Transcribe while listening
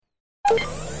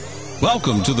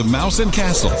Welcome to the Mouse and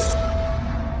Castle.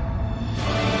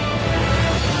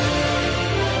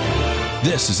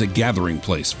 This is a gathering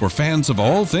place for fans of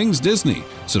all things Disney.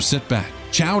 So sit back,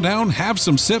 chow down, have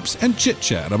some sips, and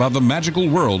chit-chat about the magical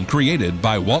world created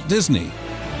by Walt Disney.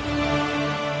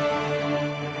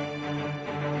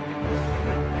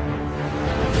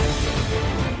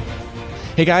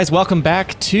 Hey guys, welcome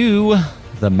back to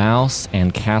the Mouse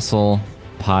and Castle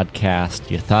podcast.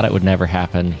 You thought it would never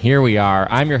happen. Here we are.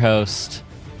 I'm your host,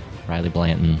 Riley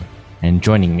Blanton, and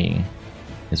joining me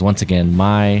is once again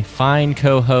my fine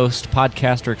co-host,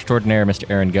 podcaster extraordinaire, Mr.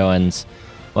 Aaron Goins.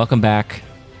 Welcome back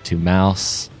to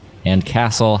Mouse and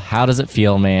Castle. How does it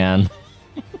feel, man?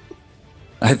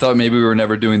 I thought maybe we were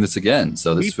never doing this again,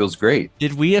 so this feels great.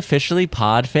 Did we officially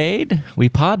pod fade? We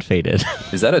pod faded.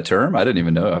 Is that a term? I didn't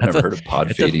even know. I've never heard of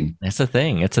pod fading. It's a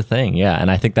thing. It's a thing. Yeah,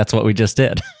 and I think that's what we just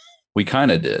did. We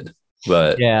kind of did,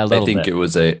 but yeah, I think it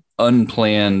was a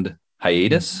unplanned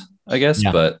hiatus, I guess.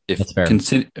 Yeah, but if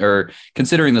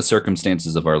considering the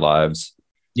circumstances of our lives,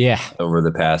 over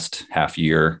the past half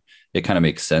year, it kind of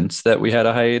makes sense that we had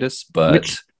a hiatus.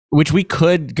 But which we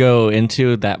could go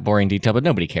into that boring detail, but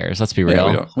nobody cares. Let's be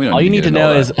real. Yeah, we don't all you need to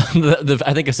know is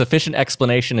I think a sufficient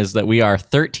explanation is that we are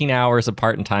 13 hours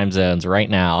apart in time zones right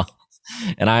now,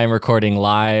 and I am recording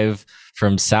live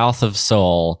from south of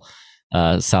Seoul,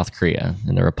 South Korea,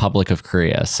 in the Republic of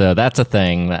Korea. So that's a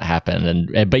thing that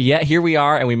happened, but yet here we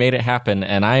are, and we made it happen.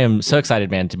 And I am so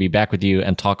excited, man, to be back with you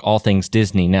and talk all things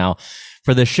Disney. Now,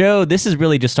 for the show, this is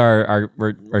really just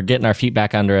we're getting our feet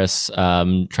back under us,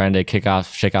 trying to shake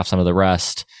off some of the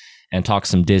rust, and talk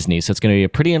some Disney. So it's going to be a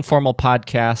pretty informal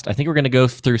podcast. I think we're going to go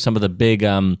through some of the big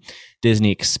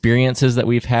Disney experiences that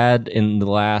we've had in the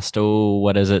last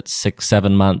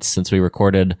 6-7 months since we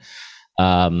recorded.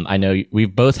 I know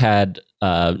we've both had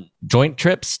joint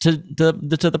trips to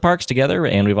the parks together,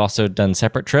 and we've also done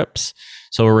separate trips.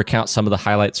 So we'll recount some of the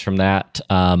highlights from that.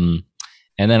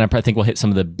 And then I think we'll hit some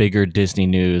of the bigger Disney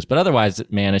news. But otherwise,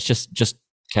 man, it's just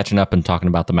catching up and talking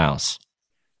about the mouse.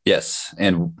 Yes.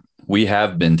 And we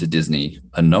have been to Disney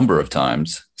a number of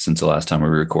times since the last time we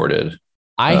recorded.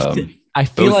 I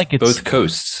feel like it's both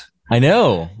coasts. I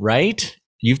know, right?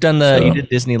 You've done you did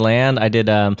Disneyland. I did.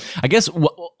 I guess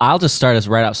I'll just start us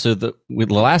right out. So the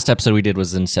last episode we did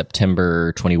was in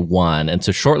September 21, and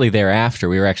so shortly thereafter,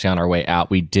 we were actually on our way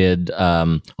out. We did.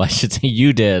 I should say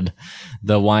you did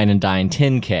the Wine and Dine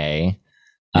 10K.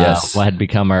 Yes, what had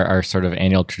become our sort of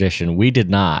annual tradition. We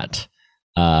did not.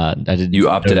 You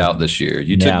opted out this year.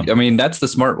 You took. I mean, that's the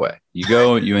smart way. You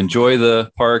go. You enjoy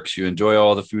the parks. You enjoy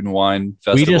all the food and wine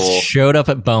festival. We just showed up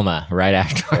at BOMA right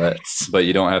afterwards. But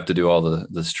you don't have to do all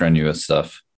the strenuous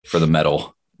stuff for the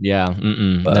medal. Yeah.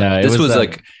 No, this was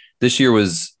like this year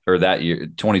was, or that year,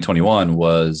 2021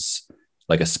 was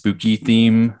like a spooky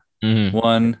theme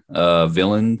one,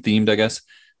 villain themed, I guess.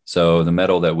 So the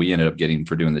medal that we ended up getting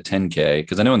for doing the 10K,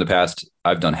 because I know in the past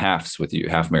I've done half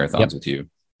marathons with you.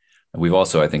 We've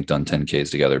also, I think, done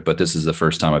 10Ks together, but this is the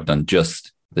first time I've done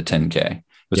just the 10K. It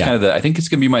was kind of I think it's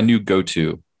going to be my new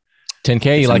go-to.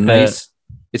 10K, you like that?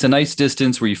 It's a nice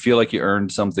distance where you feel like you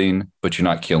earned something, but you're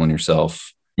not killing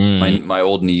yourself. My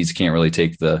old knees can't really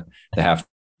take the half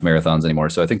marathons anymore.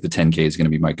 So I think the 10K is going to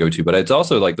be my go-to, but it's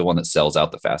also like the one that sells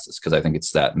out the fastest because I think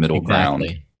it's that middle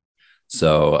ground.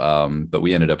 So, but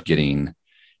we ended up getting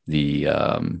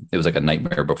it was like a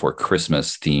Nightmare Before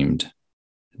Christmas themed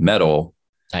medal.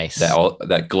 Nice.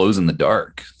 That glows in the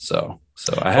dark. So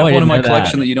I have one in my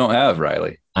collection that you don't have,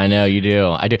 Riley. I know you do.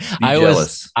 I do. I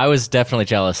was definitely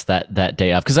jealous that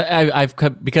day off because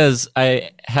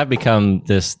I have become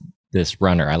this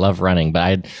runner. I love running, but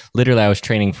I was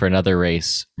training for another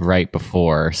race right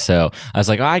before. So I was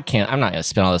like, I'm not going to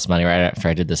spend all this money right after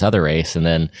I did this other race. And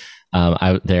then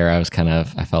I felt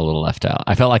a little left out.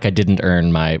 I felt like I didn't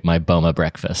earn my BOMA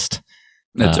breakfast.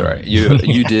 That's all right.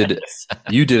 You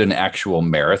did an actual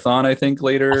marathon, I think,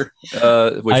 later. Which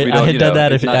I had done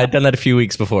that. I'd done that a few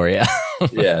weeks before. Yeah.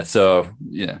 Yeah. So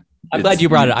yeah. I'm glad you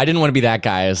brought it. I didn't want to be that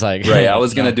guy. I was like, right. I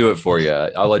was going to do it for you.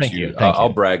 I'll let you.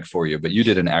 I'll brag for you. But you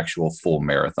did an actual full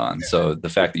marathon. So the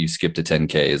fact that you skipped a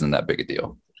 10K isn't that big a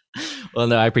deal. Well,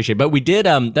 no, I appreciate it. But we did.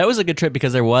 That was a good trip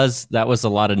because that was a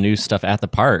lot of new stuff at the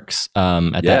parks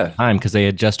at that time because they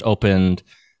had just opened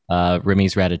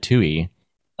Remy's Ratatouille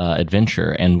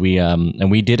adventure, and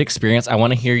we did experience. I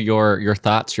want to hear your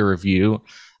thoughts, your review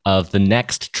of the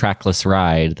next trackless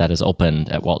ride that is opened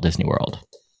at Walt Disney World.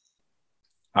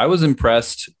 I was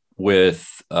impressed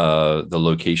with the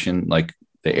location, like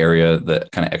the area, the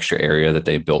kind of extra area that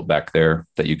they built back there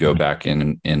that you go back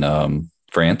in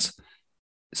France.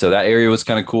 so that area was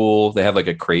kind of cool. They have like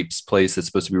a crepes place that's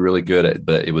supposed to be really good,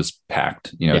 but it was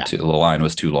packed. The line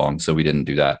was too long, so we didn't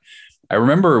do that. I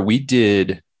remember we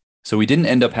didn't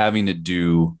end up having to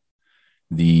do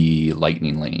the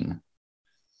lightning lane.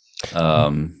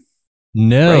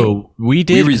 No, right? We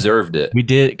did. We reserved it. We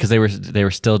did because they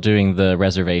were still doing the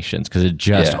reservations because it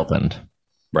just opened.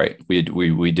 Right. We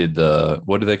did the,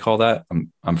 what do they call that?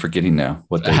 I'm forgetting now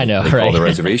what they right? Call the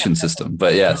reservation system.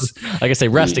 But yes, like I say,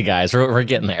 rusty guys, we're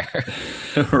getting there.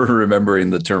 We're remembering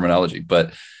the terminology,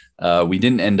 but we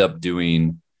didn't end up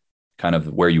doing kind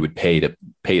of where you would pay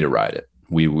to ride it.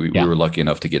 We were lucky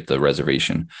enough to get the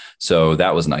reservation, so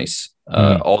that was nice.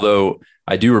 Although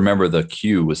I do remember the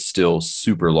queue was still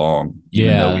super long.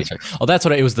 That's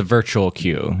what it was. The virtual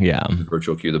queue. Yeah. The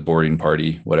virtual queue, the boarding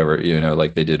party, whatever,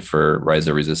 like they did for Rise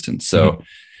of Resistance. So,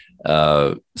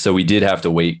 so we did have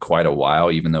to wait quite a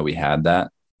while, even though we had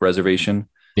that reservation.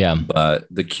 Yeah. But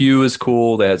the queue is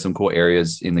cool. They had some cool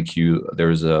areas in the queue. There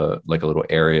was a little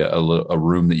area, a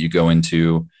room that you go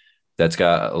into that's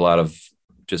got a lot of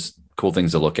just cool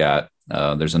things to look at.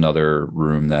 There's another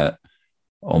room that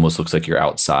almost looks like you're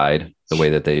outside, the way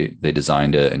that they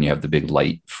designed it, and you have the big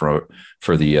light for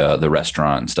the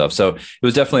restaurant and stuff. So it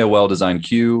was definitely a well-designed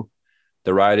queue.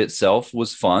 The ride itself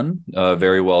was fun,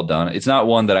 very well done. It's not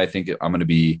one that I think it's not going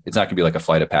to be like a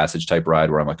Flight of Passage type ride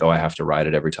where I'm like, oh, I have to ride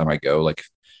it every time I go. Like,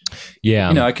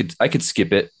 I could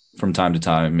skip it from time to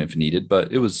time if needed,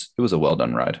 but it was a well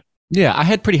done ride. Yeah, I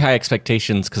had pretty high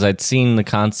expectations because I'd seen the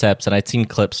concepts and I'd seen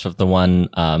clips of the one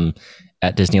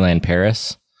at Disneyland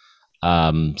Paris.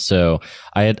 So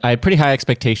I had pretty high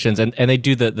expectations, and they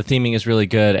do the theming is really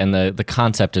good, and the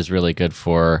concept is really good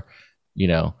for,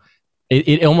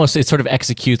 it sort of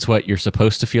executes what you're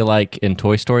supposed to feel like in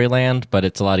Toy Story Land, but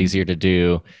it's a lot easier to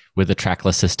do with a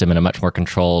trackless system in a much more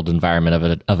controlled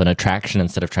environment of an attraction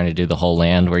instead of trying to do the whole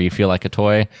land where you feel like a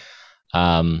toy.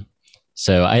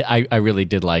 So I really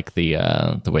did like the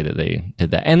way that they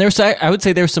did that. And I would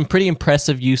say there's some pretty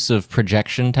impressive use of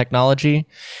projection technology.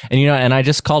 And, and I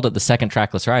just called it the second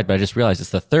trackless ride, but I just realized it's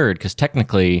the third because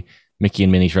technically Mickey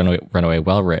and Minnie's Runaway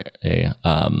Railway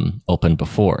opened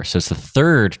before. So it's the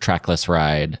third trackless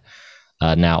ride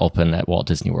now open at Walt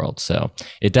Disney World. So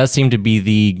it does seem to be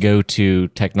the go-to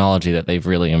technology that they've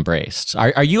really embraced.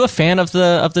 Are you a fan of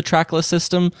the trackless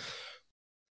system?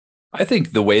 I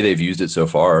think the way they've used it so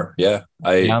far,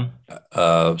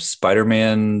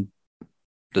 Spider-Man,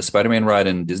 the Spider-Man ride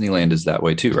in Disneyland is that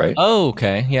way too, right? Oh,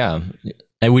 okay, yeah,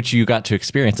 and which you got to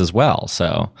experience as well.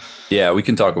 So yeah, we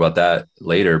can talk about that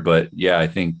later, but yeah, I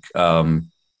think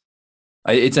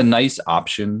it's a nice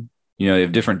option. They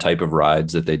have different type of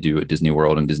rides that they do at Disney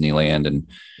World and Disneyland, and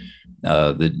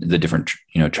the different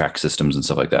track systems and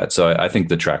stuff like that. So I think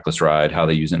the trackless ride, how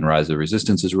they use it in Rise of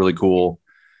Resistance, is really cool.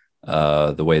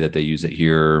 The way that they use it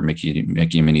here, Mickey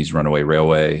and Minnie's Runaway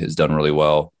Railway, is done really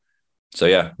well. So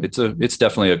yeah, it's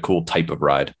definitely a cool type of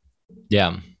ride.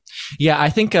 Yeah.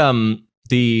 I think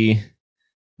the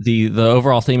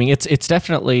overall theming, it's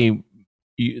definitely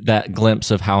that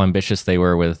glimpse of how ambitious they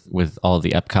were with all of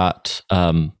the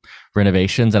Epcot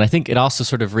renovations, and I think it also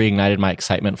sort of reignited my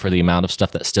excitement for the amount of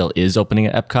stuff that still is opening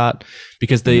at Epcot,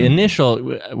 because the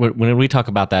initial, when we talk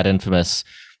about that infamous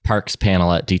Parks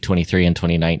panel at D23 in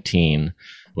 2019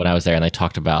 when I was there, and they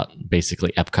talked about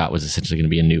basically Epcot was essentially going to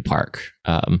be a new park.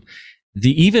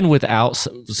 Even without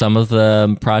some of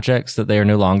the projects that they are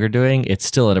no longer doing, it's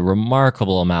still a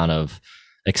remarkable amount of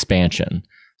expansion.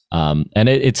 And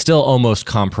it's still almost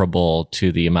comparable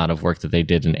to the amount of work that they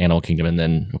did in Animal Kingdom and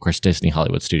then, of course, Disney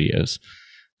Hollywood Studios.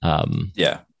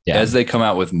 As they come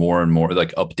out with more and more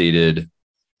like updated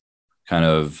kind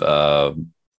of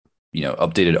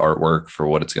updated artwork for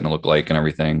what it's going to look like and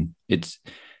everything,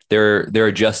 they're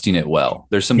adjusting it well.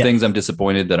 There's some things I'm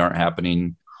disappointed that aren't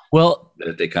happening,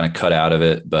 that they kind of cut out of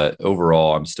it, but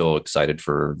overall I'm still excited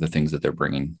for the things that they're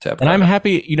bringing to Epcot. And I'm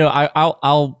happy,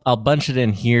 I'll bunch it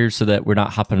in here so that we're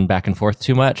not hopping back and forth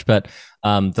too much, but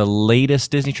the latest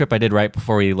Disney trip I did right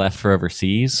before we left for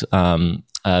overseas, me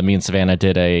and Savannah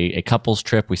did a couples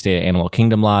trip. We stayed at Animal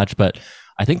Kingdom Lodge, but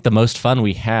I think the most fun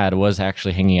we had was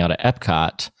actually hanging out at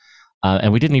Epcot.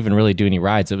 And we didn't even really do any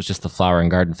rides. It was just the Flower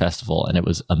and Garden Festival, and it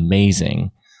was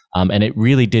amazing. And it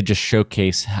really did just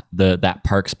showcase that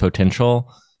park's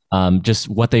potential, just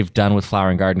what they've done with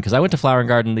Flower and Garden. Because I went to Flower and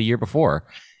Garden the year before,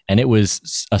 and it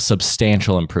was a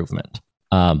substantial improvement.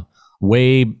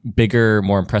 Way bigger,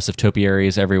 more impressive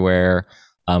topiaries everywhere.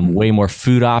 Way more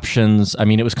food options. I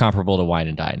mean, it was comparable to Wine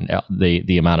and Dine.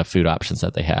 The amount of food options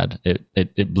that they had,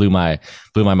 it blew my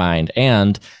mind.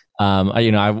 And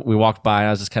we walked by, and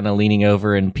I was just kind of leaning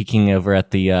over and peeking over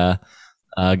at the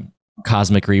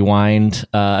Cosmic Rewind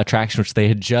attraction, which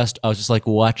I was just like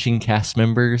watching cast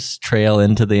members trail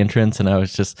into the entrance, and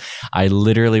I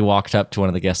literally walked up to one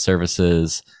of the guest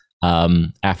services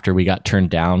after we got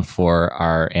turned down for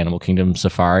our Animal Kingdom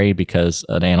safari because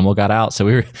an animal got out.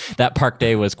 So that park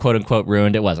day was quote unquote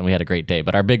ruined. It wasn't. We had a great day,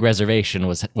 but our big reservation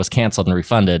was canceled and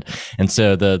refunded. And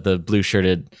so the blue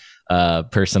shirted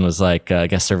person was like,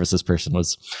 guest services person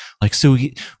was like, so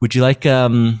would you like,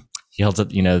 he holds up,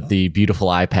 the beautiful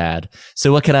iPad.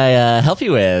 So what can I help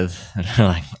you with? And I'm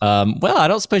like, well, I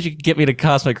don't suppose you could get me to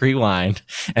Cosmic Rewind.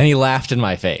 And he laughed in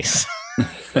my face.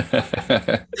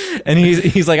 And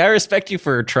he's like, I respect you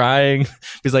for trying.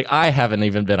 He's like, I haven't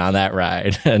even been on that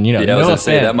ride. And I was gonna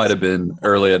say that might have been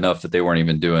early enough that they weren't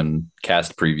even doing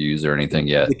cast previews or anything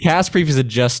yet. The cast previews had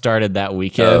just started that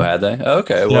weekend. Oh, had they?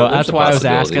 Okay. Well, that's why I was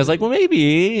asking. I was like, well,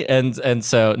 maybe. And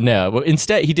so no. But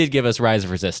instead, he did give us Rise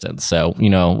of Resistance. So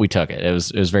we took it. It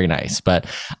was very nice. But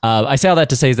I say all that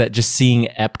to say is that just seeing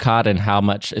Epcot and how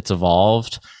much it's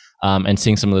evolved. And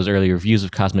seeing some of those early reviews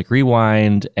of Cosmic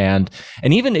Rewind, and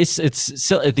even it's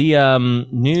the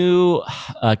new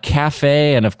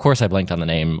cafe, and of course I blanked on the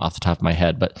name off the top of my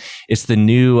head, but it's the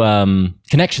new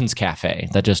Connections Cafe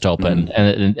that just opened,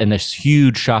 and this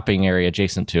huge shopping area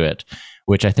adjacent to it,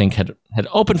 which I think had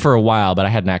opened for a while, but I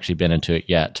hadn't actually been into it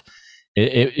yet.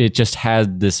 It just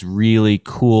had this really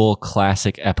cool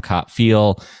classic Epcot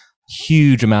feel,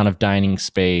 huge amount of dining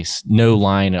space, no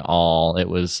line at all. It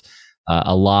was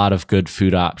a lot of good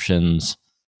food options,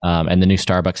 and the new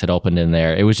Starbucks had opened in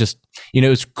there. It was just, it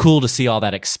was cool to see all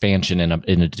that expansion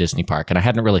in a Disney park, and I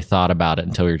hadn't really thought about it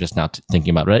until we were just now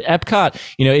thinking about it. But Epcot,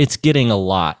 it's getting a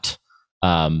lot,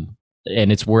 and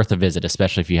it's worth a visit,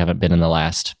 especially if you haven't been in the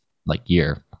last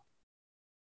year.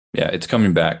 Yeah, it's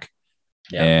coming back,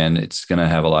 and it's going to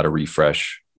have a lot of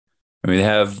refresh. I mean, they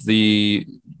have the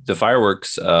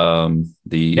fireworks,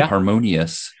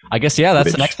 Harmonious. I guess,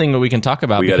 that's the next thing that we can talk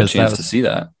about. We got a chance to see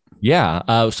that.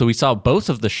 Yeah. So we saw both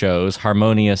of the shows,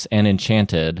 Harmonious and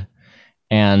Enchanted.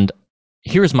 And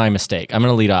here's my mistake.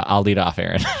 I'll lead off,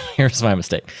 Aaron. Here's my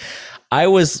mistake. I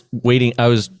was waiting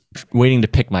to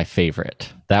pick my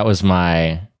favorite. That was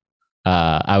my,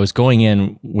 I was going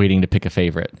in waiting to pick a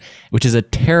favorite, which is a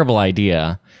terrible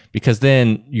idea, because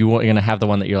then you're going to have the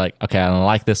one that you're like, okay, I don't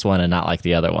like this one and not like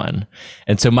the other one.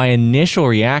 And so my initial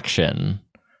reaction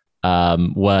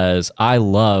was I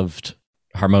loved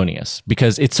Harmonious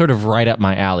because it's sort of right up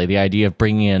my alley. The idea of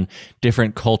bringing in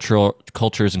different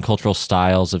cultures and cultural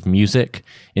styles of music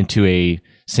into a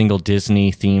single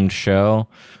Disney themed show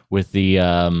with the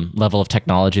level of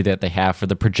technology that they have for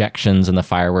the projections and the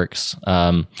fireworks.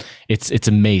 It's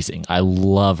amazing. I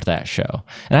loved that show.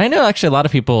 And I know actually a lot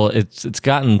of people, it's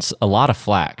gotten a lot of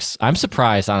flacks. I'm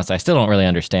surprised, honestly. I still don't really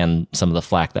understand some of the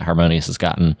flack that Harmonious has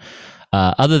gotten.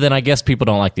 Other than, I guess, people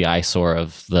don't like the eyesore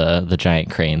of the giant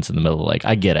cranes in the middle of the lake.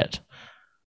 I get it.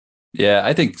 Yeah,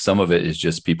 I think some of it is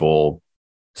just people,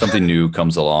 something new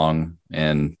comes along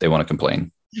and they want to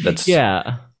complain.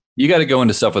 You got to go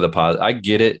into stuff with a positive. I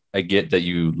get it. I get that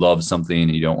you love something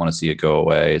and you don't want to see it go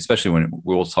away, especially when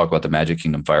we'll talk about the Magic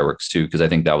Kingdom fireworks too, because I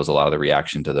think that was a lot of the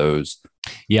reaction to those.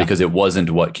 Yeah, because it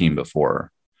wasn't what came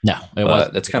before. No, it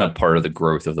wasn't. That's kind of part of the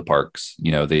growth of the parks.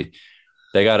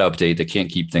 They got to update. They can't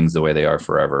keep things the way they are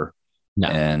forever. No.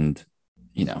 And,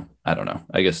 I don't know.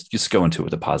 I guess just go into it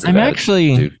with a positive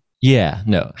attitude.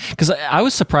 Because I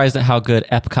was surprised at how good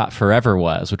Epcot Forever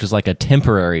was, which was like a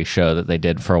temporary show that they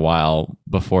did for a while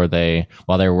while they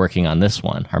were working on this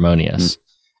one, Harmonious.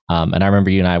 Mm-hmm. And I remember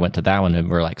you and I went to that one and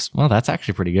we're like, well, that's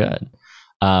actually pretty good.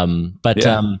 But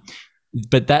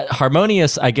that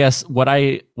Harmonious, I guess what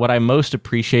I most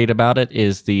appreciate about it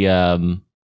is the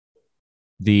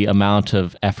amount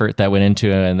of effort that went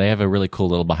into it. And they have a really cool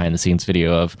little behind the scenes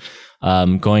video of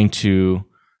going to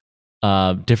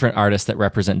different artists that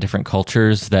represent different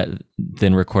cultures that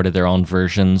then recorded their own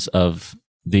versions of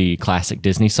the classic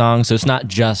Disney songs. So it's not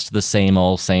just the same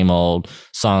old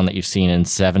song that you've seen in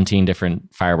 17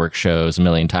 different fireworks shows a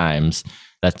million times.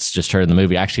 That's just heard in the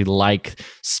movie. I actually like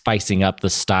spicing up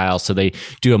the style. So they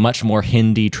do a much more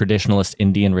Hindi traditionalist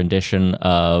Indian rendition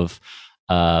of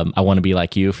I Want to Be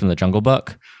Like You from the Jungle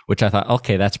Book, which I thought,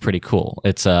 okay, that's pretty cool.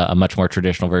 It's a much more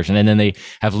traditional version. And then they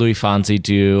have Louis Fonsi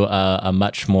do a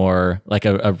much more like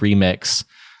a remix,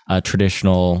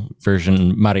 traditional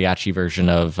version, mariachi version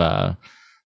of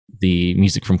the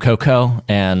music from Coco.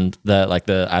 And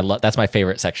that's my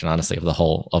favorite section, honestly, of the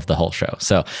whole show.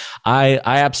 So I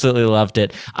absolutely loved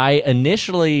it. I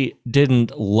initially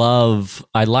didn't love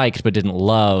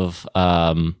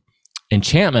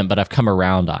Enchantment, but I've come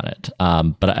around on it.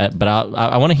 But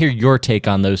I want to hear your take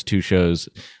on those two shows.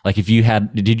 Like, did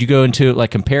you go into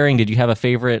like comparing? Did you have a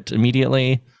favorite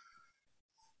immediately?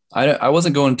 I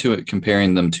wasn't going to it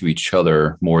comparing them to each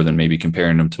other more than maybe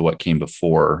comparing them to what came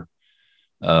before.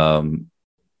 For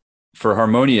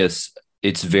Harmonious,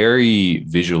 it's very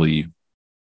visually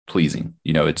pleasing.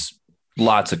 It's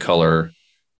lots of color.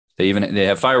 They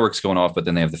have fireworks going off, but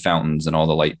then they have the fountains and all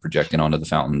the light projecting onto the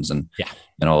fountains and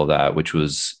all of that, which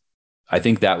was, I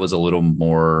think that was a little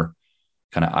more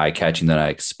kind of eye catching than I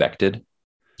expected.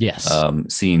 Yes.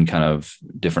 Seeing kind of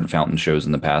different fountain shows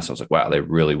in the past, I was like, wow, they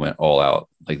really went all out.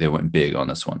 Like they went big on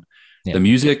this one. Yeah. The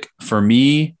music for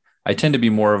me, I tend to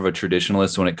be more of a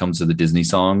traditionalist when it comes to the Disney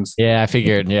songs. Yeah, I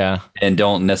figured. Yeah. And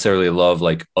don't necessarily love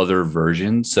like other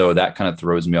versions. So that kind of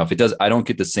throws me off. I don't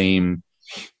get the same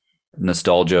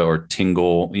nostalgia or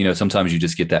tingle. Sometimes you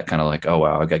just get that kind of like, oh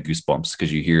wow, I got goosebumps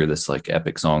because you hear this like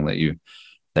epic song that you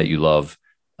love.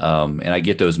 And I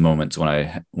get those moments when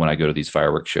I go to these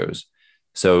fireworks shows.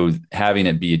 So having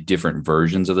it be different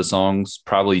versions of the songs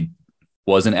probably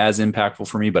wasn't as impactful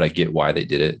for me, but I get why they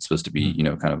did it. It's supposed to be,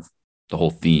 kind of the whole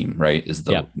theme, right? Is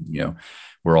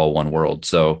we're all one world.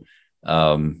 So,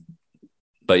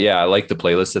 but yeah, I like the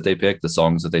playlist that they pick, the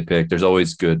songs that they pick. There's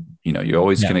always good, you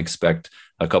always can expect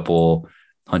a couple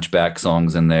Hunchback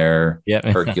songs in there,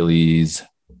 Hercules,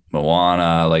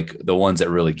 Moana, like the ones that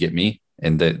really get me,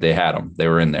 and they had them, they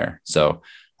were in there. So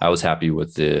I was happy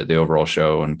with the overall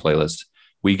show and playlist.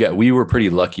 We were pretty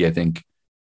lucky. I think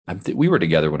we were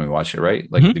together when we watched it, right?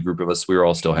 Like the group of us, we were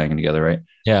all still hanging together, right?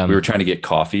 Yeah. We were trying to get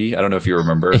coffee. I don't know if you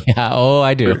remember. Yeah. Oh,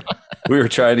 I do. We were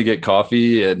trying to get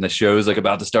coffee and the show's like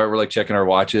about to start. We're like checking our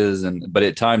watches but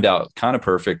it timed out kind of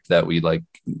perfect that we like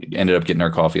ended up getting our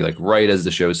coffee like right as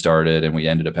the show started. And we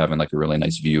ended up having like a really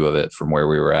nice view of it from where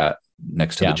we were at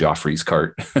next to the Joffrey's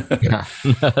cart. Yeah,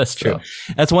 that's true.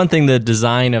 So. That's one thing. The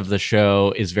design of the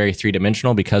show is very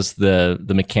three-dimensional because the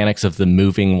mechanics of the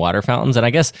moving water fountains. And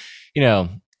I guess,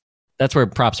 that's where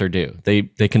props are due. They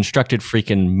constructed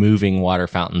freaking moving water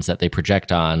fountains that they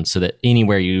project on so that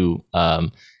anywhere you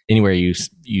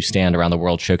stand around the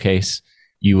World Showcase,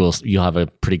 you'll have a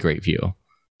pretty great view.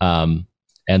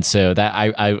 And so that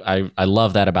I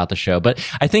love that about the show. But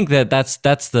I think that's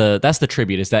the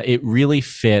tribute, is that it really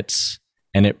fits,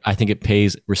 and I think it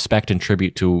pays respect and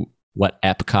tribute to what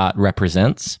Epcot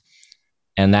represents.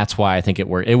 And that's why I think it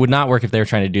worked. It would not work if they were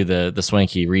trying to do the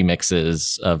swanky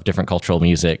remixes of different cultural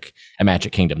music at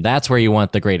Magic Kingdom. That's where you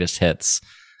want the greatest hits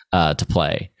to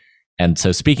play. And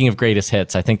so speaking of greatest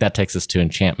hits, I think that takes us to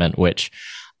Enchantment, which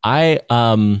I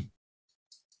kind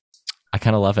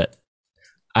of love it.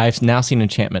 I've now seen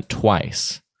Enchantment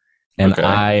twice, and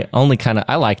I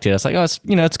liked it. I was like, oh,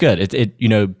 it's good.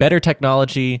 It better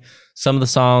technology. Some of the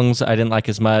songs I didn't like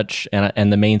as much,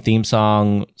 and the main theme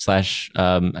song /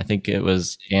 I think it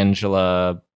was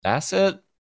Angela Bassett,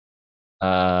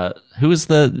 who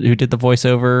did the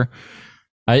voiceover.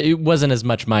 It wasn't as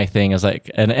much my thing as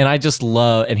like, and I just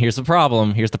love. And here's the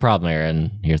problem,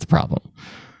 Aaron. Here's the problem.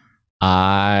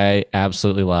 I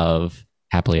absolutely love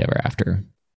Happily Ever After.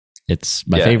 It's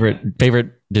my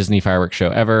favorite Disney fireworks show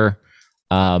ever.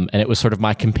 And it was sort of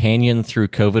my companion through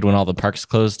COVID when all the parks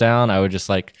closed down. I would just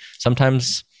like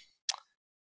sometimes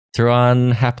throw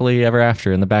on Happily Ever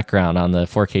After in the background on the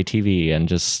 4K TV and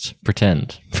just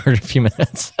pretend for a few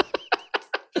minutes.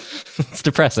 It's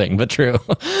depressing, but true.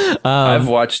 I've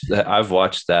watched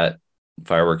that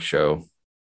fireworks show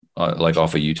like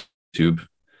off of YouTube.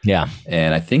 Yeah.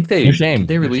 And I think they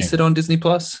released it on Disney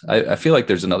Plus. I feel like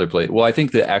there's another place. Well, I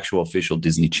think the actual official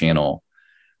Disney Channel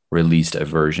released a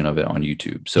version of it on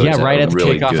YouTube. So yeah, right at the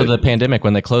kickoff of the pandemic,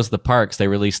 when they closed the parks, they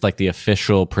released like the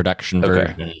official production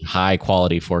version, high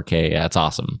quality 4K. Yeah, it's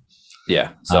awesome.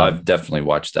 Yeah. So I've definitely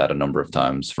watched that a number of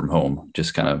times from home,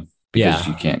 just kind of because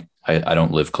you can't, I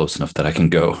don't live close enough that I can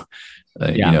go,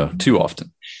 too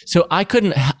often. So I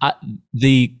couldn't,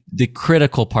 the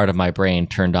critical part of my brain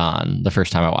turned on the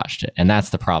first time I watched it. And that's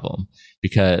the problem,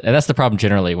 and that's the problem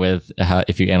generally with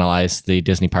if you analyze the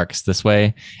Disney parks this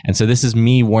way. And so this is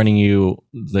me warning you,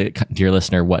 dear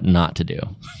listener, what not to do.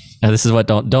 And this is what,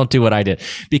 don't do what I did,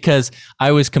 because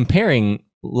I was comparing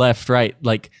left, right,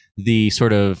 like the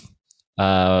sort of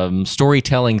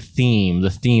storytelling theme,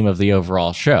 the theme of the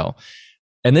overall show.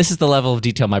 And this is the level of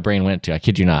detail my brain went to. I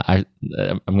kid you not. I'm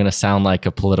going to sound like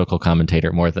a political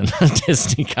commentator more than a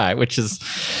Disney guy, but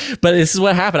this is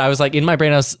what happened. I was like, in my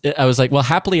brain, I was like, well,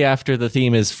 happily after, the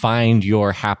theme is find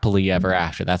your happily ever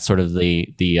after. That's sort of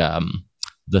the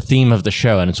the theme of the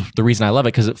show, and it's the reason I love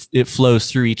it, because it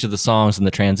flows through each of the songs and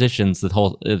the transitions. The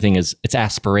whole thing is it's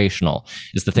aspirational.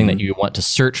 It's the thing that you want to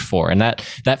search for, and that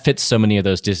fits so many of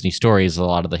those Disney stories. A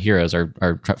lot of the heroes are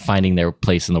finding their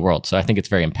place in the world. So I think it's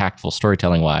very impactful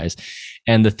storytelling wise.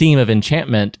 And the theme of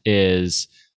Enchantment is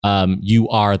you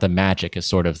are the magic is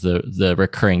sort of the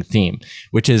recurring theme,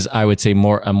 which is, I would say, a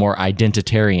more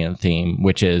identitarian theme,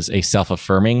 which is a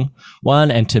self-affirming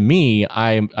one. And to me,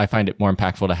 I find it more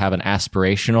impactful to have an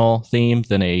aspirational theme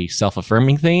than a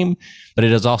self-affirming theme, but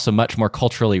it is also much more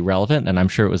culturally relevant. And I'm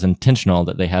sure it was intentional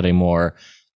that they had a more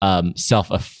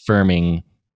self-affirming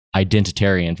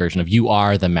identitarian version of you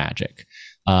are the magic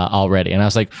already. And I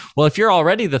was like, well, if you're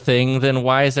already the thing, then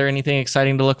why is there anything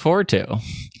exciting to look forward to?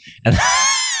 And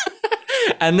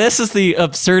and this is the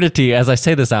absurdity as I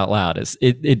say this out loud.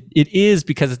 It is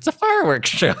because it's a fireworks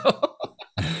show.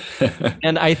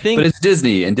 And I think, but it's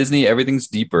Disney, and Disney, everything's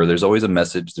deeper. There's always a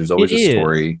message. There's always a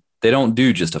story. They don't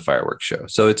do just a fireworks show.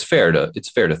 So it's fair to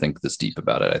think this deep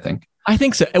about it, I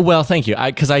think so. Well, thank you.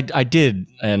 Because I did.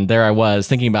 And there I was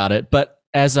thinking about it. But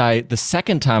the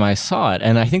second time I saw it,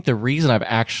 and I think the reason I've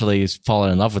actually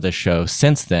fallen in love with this show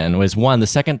since then was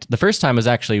the first time was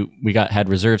actually, we had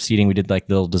reserved seating. We did like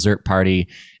the little dessert party,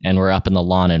 and we're up in the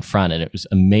lawn in front, and it was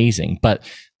amazing. But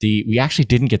we actually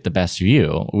didn't get the best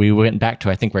view. We went back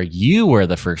to, I think, where you were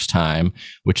the first time,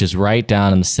 which is right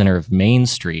down in the center of Main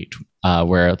Street,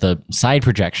 where the side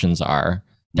projections are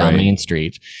down Main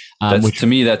Street. To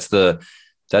me, that's the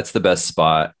best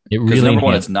spot. Because number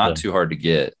one, it's not too hard to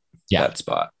get. That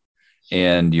spot,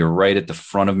 and you're right at the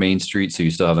front of Main Street, so you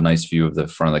still have a nice view of the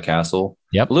front of the castle.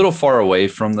 Yep. A little far away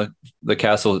from the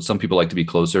castle. Some people like to be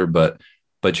closer, but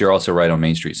you're also right on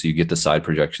Main Street, so you get the side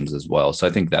projections as well. So I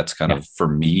think that's kind of, for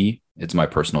me, it's my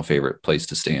personal favorite place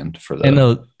to stand for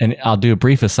that. And I'll do a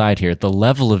brief aside here. The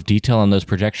level of detail on those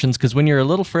projections, because when you're a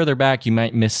little further back, you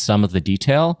might miss some of the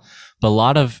detail, but a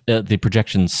lot of the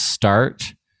projections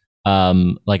start,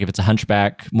 like if it's a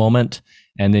Hunchback moment,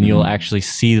 and then you'll actually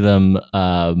see them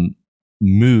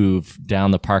move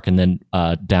down the park and then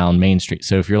down Main Street.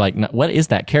 So if you're like, what is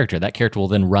that character? That character will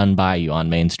then run by you on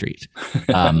Main Street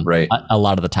right. a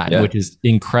lot of the time, which is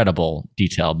incredible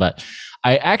detail. But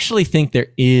I actually think there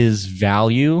is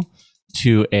value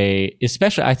to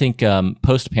especially I think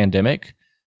post-pandemic,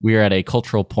 we are at a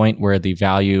cultural point where the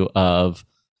value of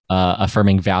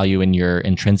affirming value in your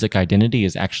intrinsic identity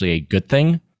is actually a good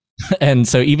thing. And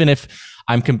so even if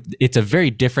it's a very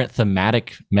different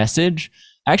thematic message,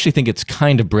 I actually think it's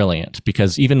kind of brilliant,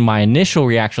 because even my initial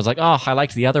reaction was like, oh, I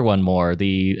liked the other one more,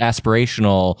 the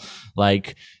aspirational,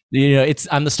 like,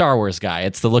 I'm the Star Wars guy.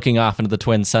 It's the looking off into the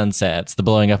twin sunsets, the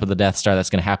blowing up of the Death Star that's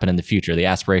going to happen in the future, the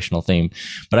aspirational theme.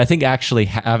 But I think actually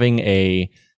having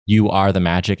you are the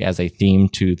magic as a theme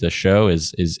to the show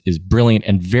is brilliant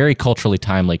and very culturally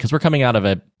timely, because we're coming out of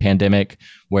a pandemic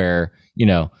where,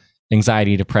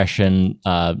 anxiety, depression,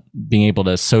 being able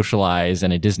to socialize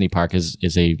in a Disney park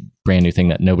is a brand new thing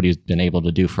that nobody's been able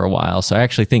to do for a while. So I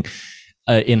actually think,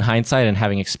 in hindsight and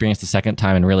having experienced the second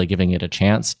time and really giving it a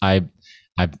chance, I've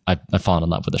fallen in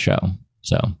love with the show.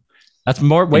 So that's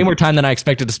way more time than I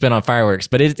expected to spend on fireworks.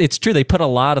 But it's true, they put a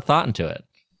lot of thought into it.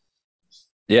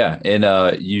 Yeah,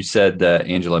 and you said that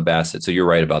Angela Bassett. So you're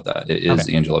right about that. It is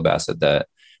Angela Bassett that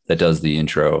does the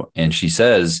intro, and she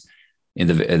says,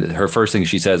 her first thing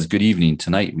she says, "Good evening.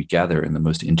 Tonight we gather in the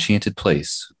most enchanted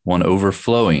place, one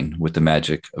overflowing with the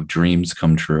magic of dreams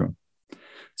come true."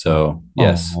 So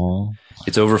yes,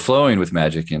 it's overflowing with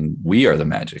magic, and we are the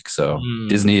magic. So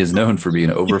Disney is known for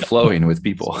being overflowing with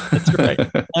people. That's right.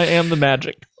 I am the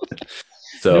magic.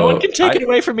 So no one can take it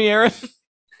away from me, Aaron.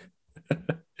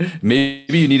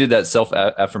 Maybe you needed that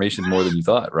self-affirmation more than you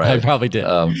thought, right? I probably did.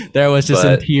 There was just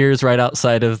in tears right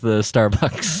outside of the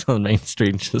Starbucks on Main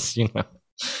Street. Just,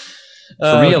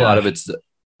 For me, a lot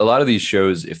of these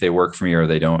shows, if they work for me or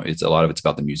they don't, a lot of it's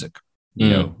about the music.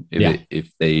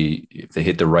 If they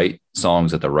hit the right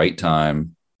songs at the right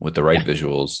time with the right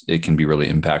visuals, it can be really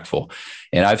impactful.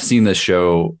 And I've seen this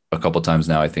show a couple of times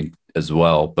now, I think, as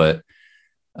well. But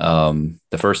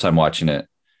the first time watching it,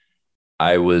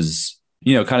 I was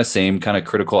kind of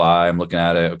critical eye. I'm looking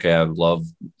at it. Okay, I love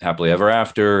Happily Ever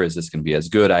After. Is this going to be as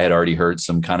good? I had already heard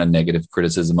some kind of negative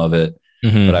criticism of it,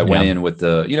 but I went in with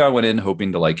I went in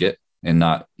hoping to like it and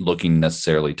not looking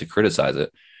necessarily to criticize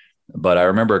it. But I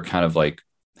remember kind of like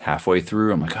halfway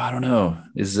through, I'm like, I don't know.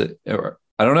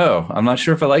 I don't know. I'm not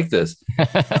sure if I like this.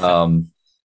 And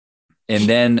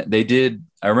then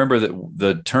I remember that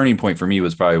the turning point for me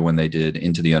was probably when they did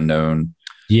Into the Unknown.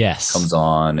 Yes, comes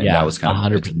on, and that was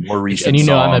kind of more recent.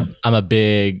 And I'm a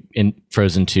big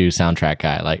Frozen 2 soundtrack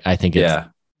guy. Like, I think it's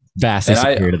vastly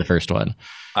superior to the first one.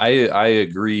 I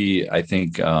agree. I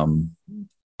think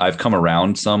I've come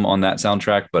around some on that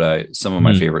soundtrack, but some of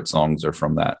my favorite songs are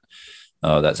from that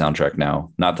soundtrack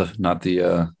now. Not the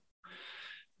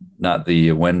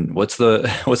what's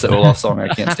the Olaf song I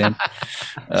can't stand?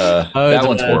 That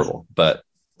one's horrible, but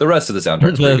the rest of the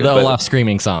soundtrack, the Olaf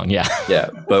screaming song, yeah.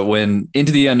 But when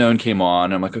Into the Unknown came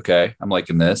on, I'm like, okay, I'm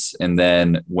liking this. And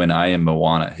then when I Am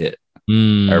Moana hit,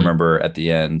 I remember at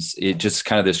the end, it just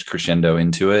kind of this crescendo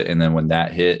into it. And then when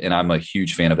that hit, and I'm a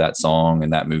huge fan of that song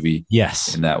and that movie.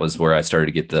 Yes. And that was where I started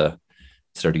to get the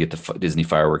Disney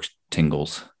fireworks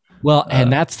tingles. Well,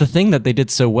 and that's the thing that they did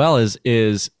so well is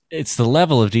it's the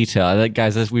level of detail.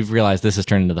 Guys, as we've realized, this has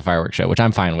turned into the fireworks show, which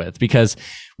I'm fine with, because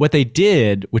what they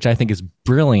did, which I think is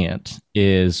brilliant,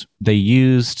 is they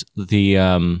used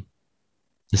the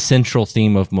central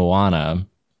theme of Moana,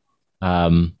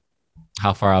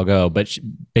 How Far I'll Go, but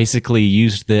basically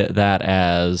used that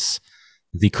as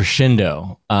the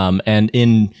crescendo. And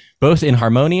in both in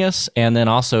Harmonious and then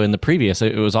also in the previous,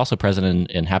 it was also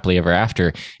present in Happily Ever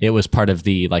After. It was part of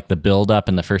the build up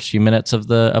in the first few minutes of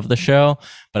the show.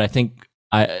 But I think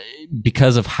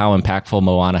because of how impactful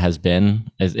Moana has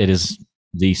been, it is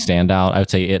the standout. I would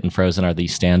say it and Frozen are the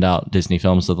standout Disney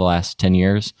films of the last 10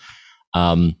 years.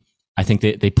 I think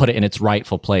they put it in its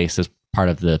rightful place as part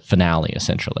of the finale,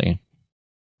 essentially.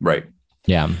 Right.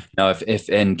 Yeah. Now, if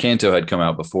Encanto had come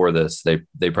out before this,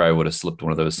 they probably would have slipped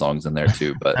one of those songs in there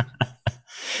too. But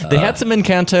they had some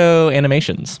Encanto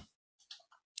animations.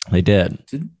 They did.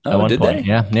 Did point. they?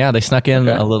 Yeah. They snuck in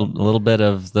a little bit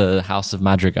of the House of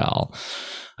Madrigal.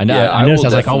 I know. Yeah, I noticed. I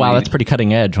was like, oh wow, that's pretty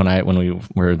cutting edge when we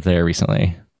were there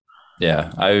recently.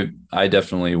 Yeah, I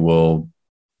definitely will.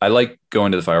 I like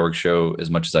going to the fireworks show as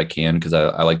much as I can because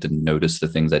I like to notice the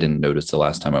things I didn't notice the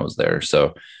last time I was there.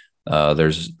 So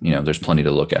there's plenty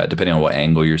to look at depending on what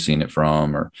angle you're seeing it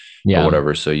from or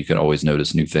whatever. So you can always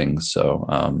notice new things. So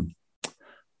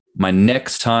my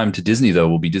next time to Disney though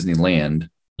will be Disneyland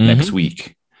next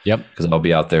week. Yep. Because I'll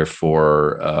be out there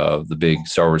for the big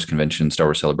Star Wars convention, Star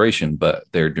Wars Celebration, but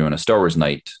they're doing a Star Wars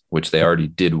night, which they already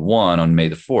did one on May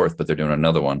the 4th, but they're doing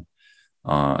another one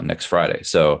next Friday.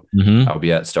 So I'll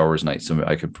be at Star Wars night. So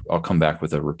I'll come back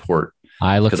with a report.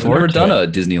 I look forward to it. Because I've never done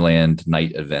a Disneyland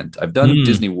night event. I've done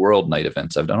Disney World night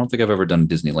events. I don't think I've ever done a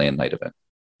Disneyland night event.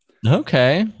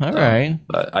 Okay. All right.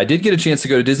 But I did get a chance to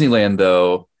go to Disneyland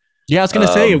though. Yeah, I was going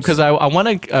to say, because I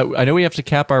want to, I know we have to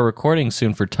cap our recording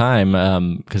soon for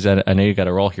time, because I know you got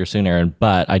to roll here soon, Aaron,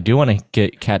 but I do want to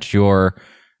catch your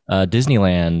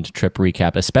Disneyland trip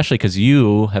recap, especially because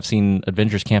you have seen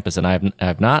Avengers Campus and I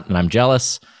have not, and I'm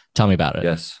jealous. Tell me about it.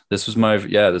 Yes, this is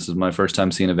my first time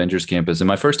seeing Avengers Campus and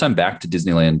my first time back to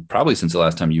Disneyland, probably since the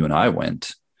last time you and I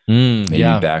went.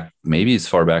 Maybe as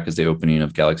far back as the opening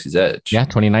of Galaxy's Edge. Yeah,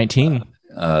 2019.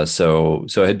 So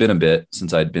it had been a bit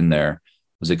since I'd been there.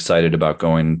 Was excited about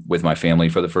going with my family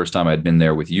for the first time. I'd been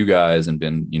there with you guys and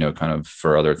been, kind of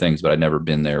for other things, but I'd never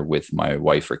been there with my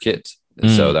wife or kids.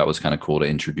 So that was kind of cool to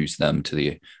introduce them to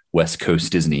the West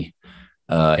Coast Disney.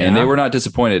 And they were not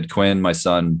disappointed. Quinn, my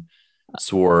son,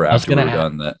 swore after we were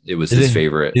done that it was his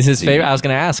favorite. Is his favorite? I was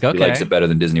going to ask. Okay. He likes it better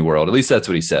than Disney World. At least that's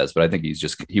what he says. But I think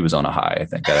he was on a high. I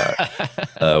think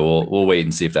we'll wait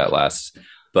and see if that lasts.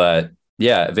 But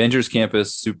yeah, Avengers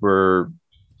Campus,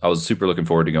 I was super looking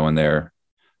forward to going there.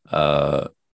 I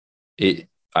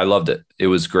loved it. It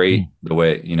was great the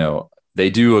way, they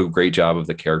do a great job of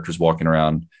the characters walking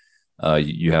around.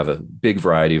 You have a big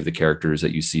variety of the characters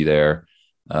that you see there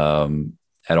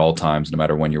at all times, no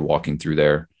matter when you're walking through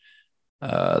there.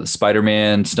 The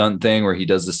Spider-Man stunt thing where he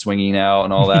does the swinging out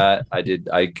and all that.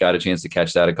 I got a chance to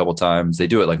catch that a couple times. They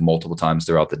do it like multiple times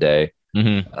throughout the day.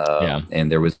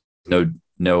 And there was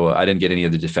no, I didn't get any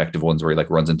of the defective ones where he like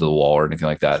runs into the wall or anything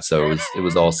like that. So it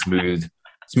was all smooth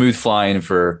flying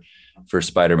for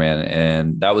Spider-Man.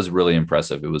 And that was really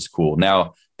impressive. It was cool.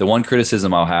 Now, the one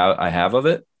criticism I have of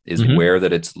it is where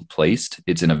that it's placed.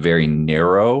 It's in a very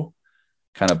narrow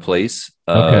kind of place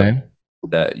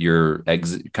that you're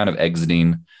kind of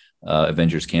exiting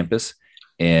Avengers Campus,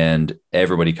 and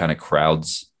everybody kind of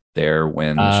crowds there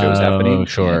when the show's happening.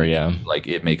 Sure. And, yeah. Like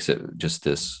it makes it just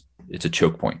it's a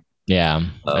choke point. Yeah.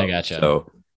 I gotcha.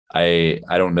 So I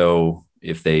don't know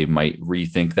if they might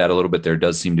rethink that a little bit. There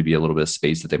does seem to be a little bit of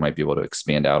space that they might be able to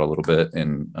expand out a little bit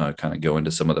and kind of go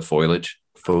into some of the foliage.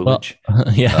 Well,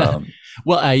 yeah.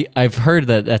 Well, I've heard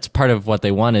that that's part of what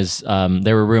they want is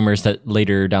there were rumors that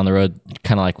later down the road,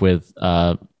 kind of like with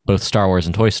both Star Wars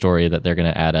and Toy Story, that they're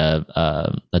going to add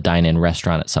a dine-in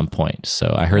restaurant at some point.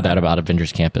 So I heard that about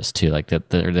Avengers Campus too, like that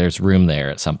there's room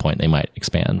there at some point they might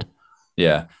expand.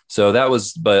 Yeah. So that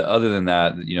was, but other than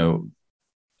that,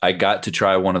 I got to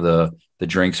try one of the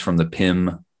drinks from the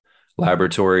PIM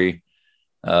laboratory,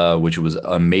 which was an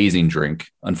amazing drink.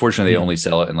 Unfortunately, they only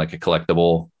sell it in like a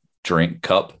collectible drink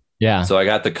cup. Yeah. So I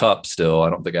got the cup still. I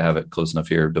don't think I have it close enough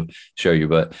here to show you,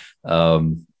 but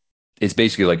it's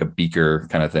basically like a beaker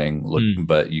kind of thing.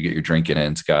 But you get your drink in it.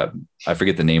 And it's got, I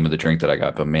forget the name of the drink that I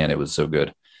got, but man, it was so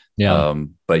good. Yeah.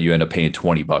 But you end up paying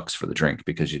 $20 for the drink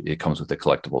because it comes with a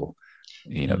collectible,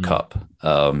 cup.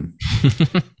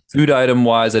 Food item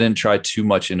wise, I didn't try too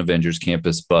much in Avengers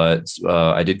Campus, but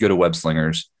I did go to Web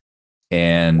Slingers,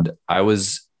 and I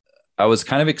was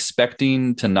kind of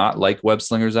expecting to not like Web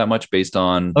Slingers that much based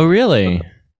on. Oh, really?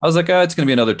 I was like, it's going to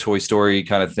be another Toy Story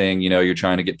kind of thing. You're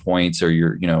trying to get points or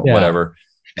whatever.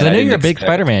 And I know you're a big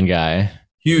Spider-Man guy.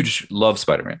 Huge, love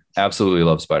Spider-Man. Absolutely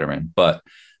love Spider-Man. But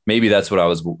maybe that's what I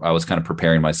was kind of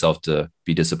preparing myself to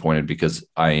be disappointed because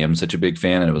I am such a big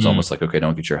fan. And it was almost like, okay,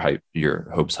 don't get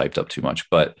your hopes hyped up too much.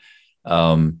 But,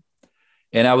 and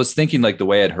I was thinking like the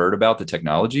way I'd heard about the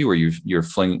technology where you're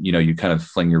fling, you kind of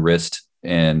fling your wrist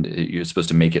and you're supposed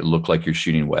to make it look like you're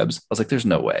shooting webs. I was like, there's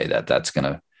no way that's going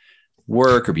to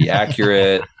work or be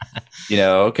accurate.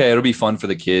 Okay, it'll be fun for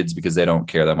the kids because they don't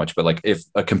care that much. But like if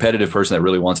a competitive person that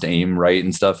really wants to aim right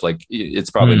and stuff, like it's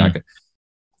probably not good.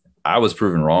 I was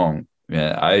proven wrong.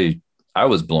 Yeah, I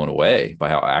was blown away by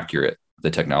how accurate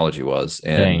the technology was.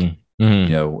 And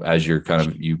as you're kind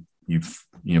of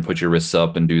you put your wrists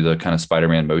up and do the kind of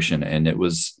Spider-Man motion, and it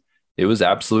was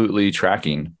absolutely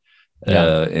tracking.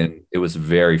 And it was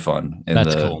very fun. And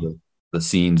that's cool. The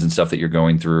scenes and stuff that you're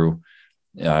going through.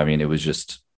 I mean, it was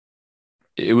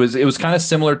kind of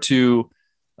similar to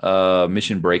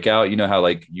Mission Breakout. You know how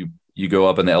like you go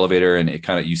up in the elevator and it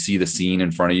kind of, you see the scene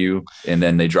in front of you and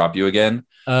then they drop you again.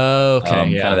 Oh, okay.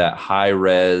 Kind of that high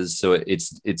res. So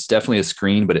it's definitely a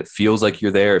screen, but it feels like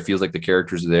you're there. It feels like the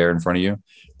characters are there in front of you.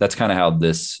 That's kind of how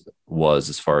this was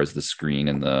as far as the screen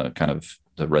and the kind of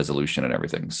the resolution and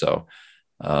everything. So,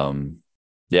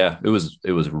 it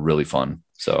was really fun.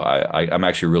 So I'm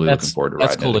actually really looking forward to riding.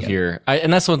 That's cool to hear.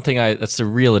 And that's one thing that's the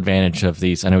real advantage of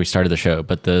these. I know we started the show,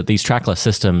 but these trackless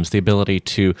systems, the ability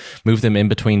to move them in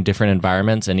between different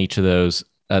environments and each of those,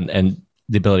 and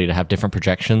the ability to have different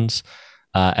projections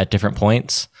at different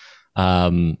points.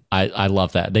 I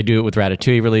love that. They do it with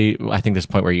Ratatouille. Really, I think there's a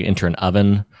point where you enter an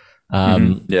oven.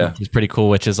 It's pretty cool,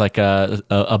 which is like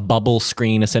a bubble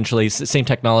screen, essentially. Same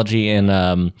technology in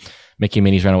Mickey and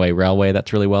Minnie's Runaway Railway.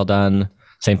 That's really well done.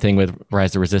 Same thing with Rise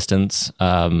of the Resistance,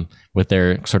 with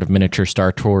their sort of miniature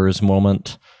Star Tours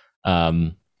moment.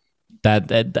 I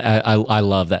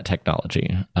love that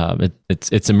technology.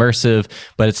 It's immersive,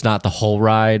 but it's not the whole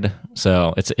ride.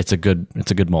 So it's a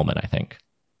good moment, I think.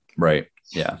 Right.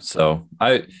 Yeah. So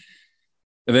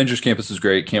Avengers Campus was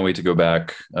great. Can't wait to go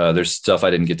back. There's stuff I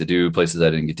didn't get to do, places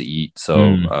I didn't get to eat. So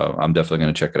I'm definitely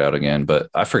going to check it out again. But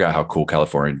I forgot how cool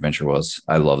California Adventure was.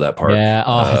 I love that park. Yeah,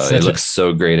 it looks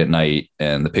so great at night.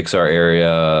 And the Pixar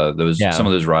area, some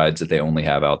of those rides that they only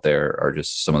have out there are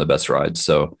just some of the best rides.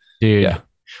 So, dude, yeah.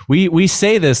 We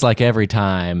say this like every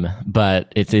time,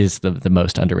 but it is the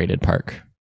most underrated park.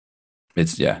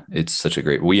 It's such a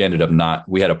great. We had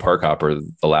a park hopper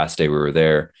the last day we were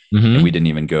there, and we didn't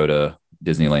even go to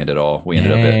Disneyland at all. We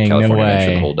ended up at California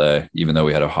Adventure the whole day, even though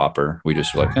we had a hopper. We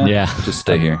just were like, just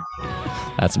stay here.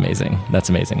 That's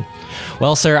amazing.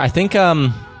 Well, sir, I think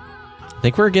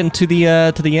we're getting to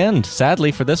the end.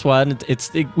 Sadly for this one,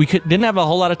 we didn't have a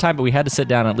whole lot of time, but we had to sit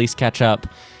down and at least catch up,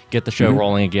 get the show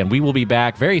rolling again. We will be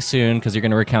back very soon because you're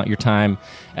going to recount your time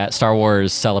at Star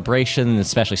Wars Celebration,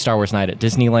 especially Star Wars Night at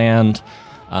Disneyland.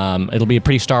 It'll be a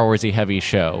pretty Star Warsy heavy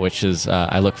show, which is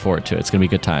I look forward to. It's going to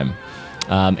be a good time.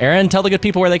 Aaron, tell the good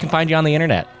people where they can find you on the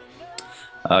internet.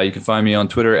 You can find me on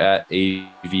Twitter at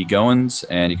avgoins,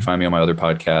 and you can find me on my other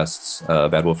podcasts,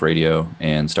 Bad Wolf Radio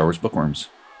and Star Wars Bookworms.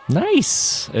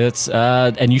 Nice. It's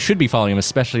and you should be following him,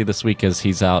 especially this week as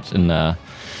he's out in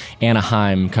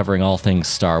Anaheim covering all things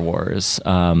Star Wars.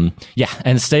 And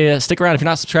stick around. If you're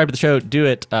not subscribed to the show, do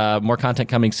it. More content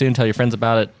coming soon. Tell your friends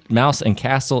about it. Mouse and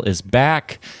Castle is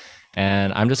back,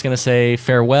 and I'm just gonna say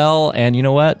farewell. And you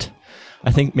know what?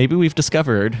 I think maybe we've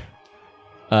discovered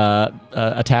a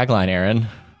tagline, Aaron.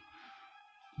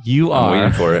 I'm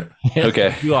waiting for it.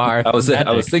 Okay. You are. I was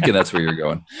thinking that's where you're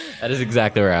going. That is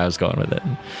exactly where I was going with it.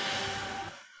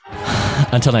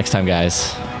 Until next time,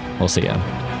 guys. We'll see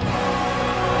you.